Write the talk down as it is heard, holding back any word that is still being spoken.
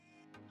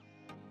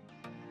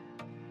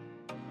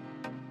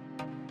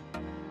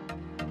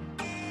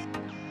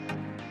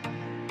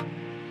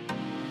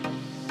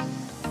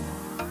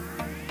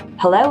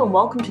Hello and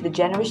welcome to the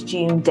Generous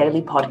June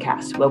Daily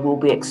Podcast, where we'll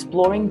be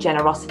exploring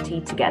generosity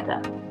together.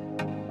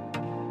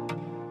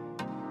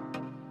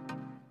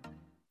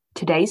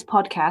 Today's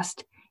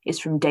podcast is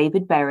from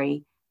David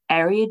Berry,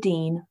 Area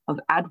Dean of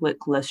Ardwick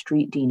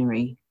Street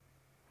Deanery.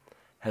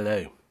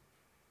 Hello.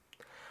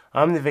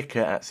 I'm the vicar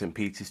at St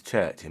Peter's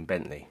Church in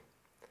Bentley.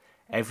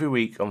 Every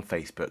week on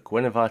Facebook,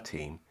 one of our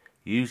team,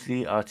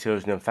 usually our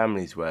children and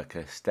families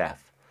worker,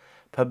 Steph,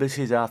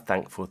 publishes our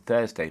Thankful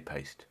Thursday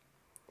post.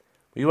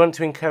 We want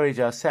to encourage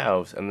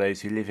ourselves and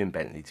those who live in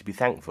Bentley to be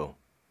thankful.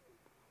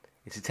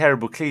 It's a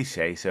terrible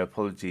cliche, so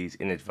apologies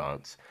in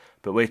advance,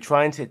 but we're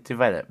trying to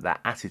develop that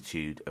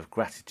attitude of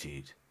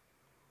gratitude.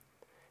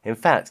 In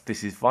fact,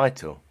 this is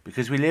vital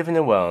because we live in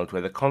a world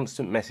where the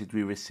constant message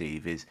we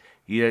receive is,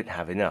 "You don't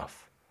have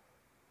enough."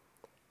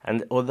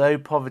 And although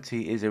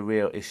poverty is a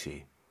real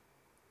issue,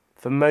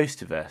 for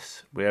most of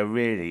us, we are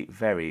really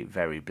very,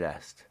 very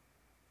blessed.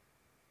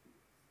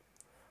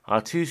 Our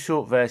two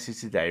short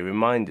verses today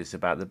remind us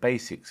about the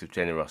basics of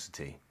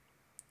generosity.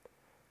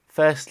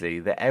 Firstly,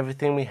 that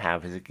everything we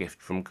have is a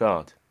gift from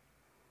God.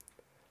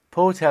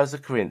 Paul tells the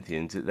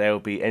Corinthians that they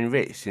will be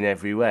enriched in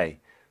every way,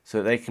 so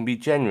that they can be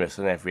generous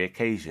on every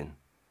occasion.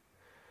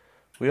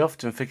 We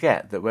often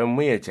forget that when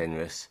we are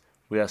generous,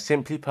 we are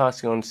simply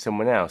passing on to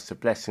someone else the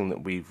blessing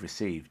that we've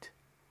received.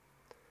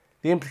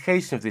 The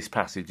implication of this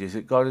passage is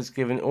that God has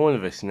given all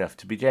of us enough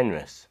to be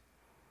generous.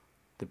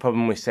 The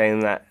problem with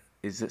saying that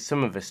is that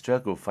some of us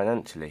struggle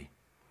financially.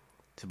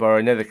 To borrow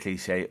another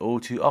cliche, all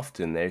too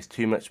often there is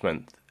too much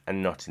month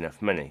and not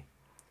enough money.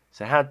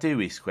 So how do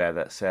we square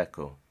that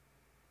circle?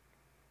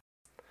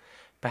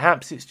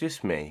 Perhaps it's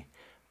just me,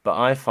 but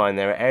I find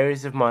there are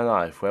areas of my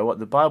life where what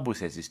the Bible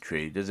says is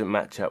true doesn't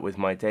match up with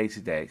my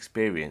day-to-day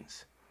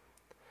experience.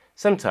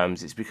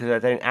 Sometimes it's because I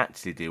don't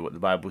actually do what the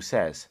Bible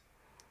says.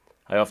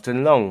 I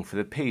often long for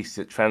the peace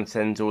that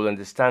transcends all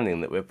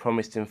understanding that we're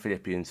promised in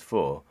Philippians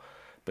 4,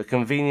 but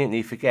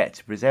conveniently forget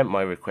to present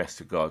my request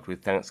to God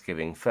with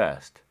thanksgiving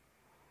first.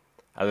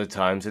 Other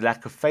times, a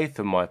lack of faith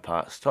on my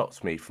part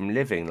stops me from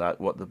living like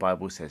what the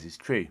Bible says is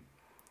true.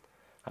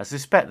 I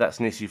suspect that's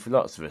an issue for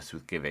lots of us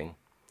with giving.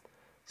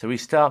 So we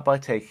start by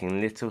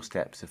taking little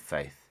steps of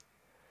faith,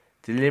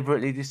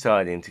 deliberately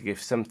deciding to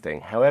give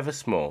something, however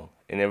small,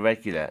 in a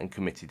regular and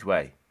committed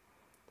way.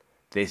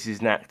 This is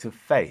an act of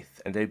faith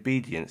and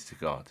obedience to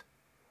God.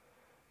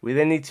 We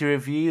then need to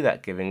review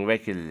that giving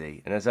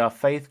regularly, and as our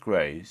faith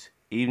grows,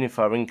 even if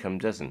our income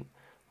doesn't,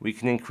 we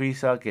can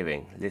increase our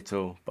giving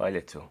little by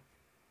little.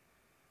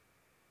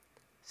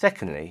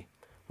 Secondly,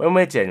 when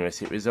we're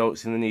generous, it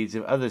results in the needs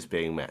of others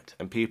being met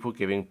and people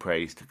giving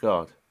praise to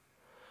God.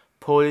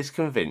 Paul is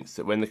convinced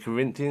that when the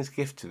Corinthians'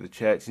 gift to the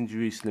church in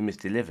Jerusalem is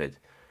delivered,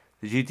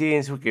 the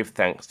Judeans will give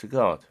thanks to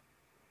God.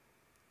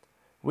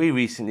 We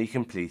recently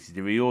completed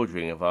a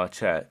reordering of our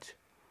church.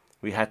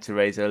 We had to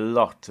raise a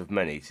lot of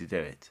money to do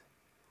it.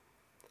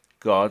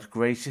 God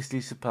graciously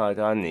supplied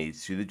our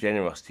needs through the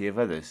generosity of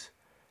others,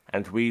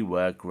 and we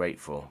were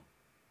grateful.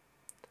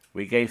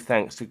 We gave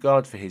thanks to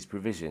God for his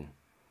provision,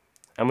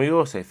 and we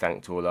also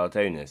thanked all our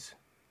donors.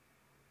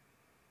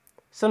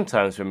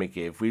 Sometimes when we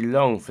give, we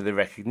long for the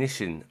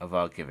recognition of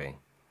our giving,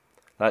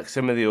 like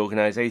some of the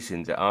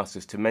organisations that asked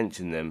us to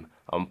mention them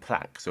on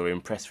plaques or in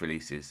press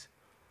releases.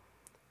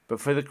 But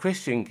for the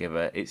Christian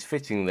giver, it's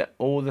fitting that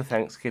all the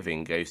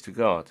thanksgiving goes to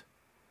God.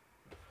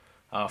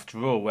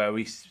 After all, where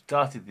we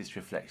started this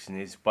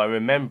reflection is by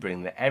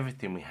remembering that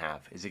everything we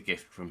have is a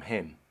gift from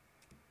him.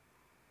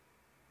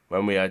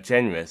 When we are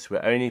generous,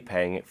 we're only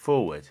paying it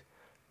forward,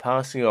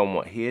 passing on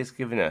what he has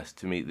given us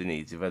to meet the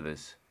needs of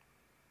others.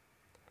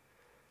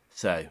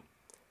 So,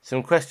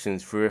 some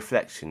questions for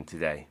reflection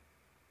today.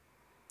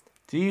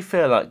 Do you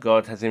feel like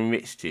God has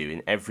enriched you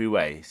in every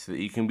way so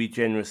that you can be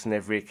generous on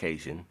every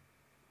occasion?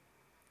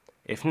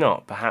 If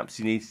not, perhaps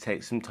you need to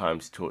take some time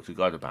to talk to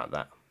God about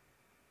that.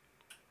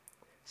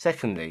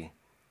 Secondly,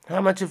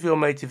 how much of your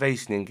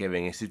motivation in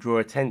giving is to draw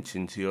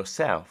attention to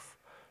yourself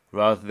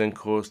rather than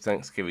cause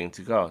thanksgiving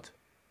to God?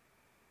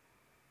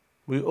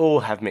 We all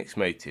have mixed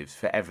motives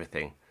for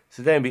everything,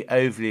 so don't be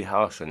overly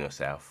harsh on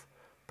yourself,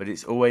 but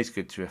it's always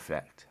good to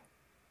reflect.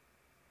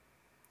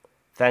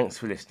 Thanks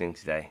for listening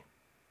today.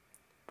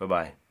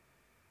 Bye-bye.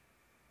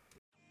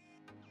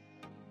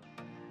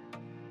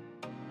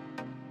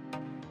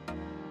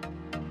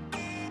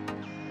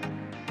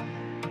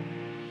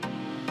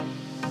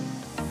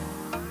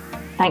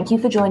 Thank you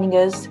for joining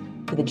us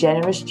for the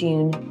Generous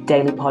June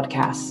Daily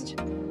Podcast.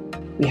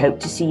 We hope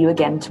to see you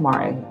again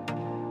tomorrow.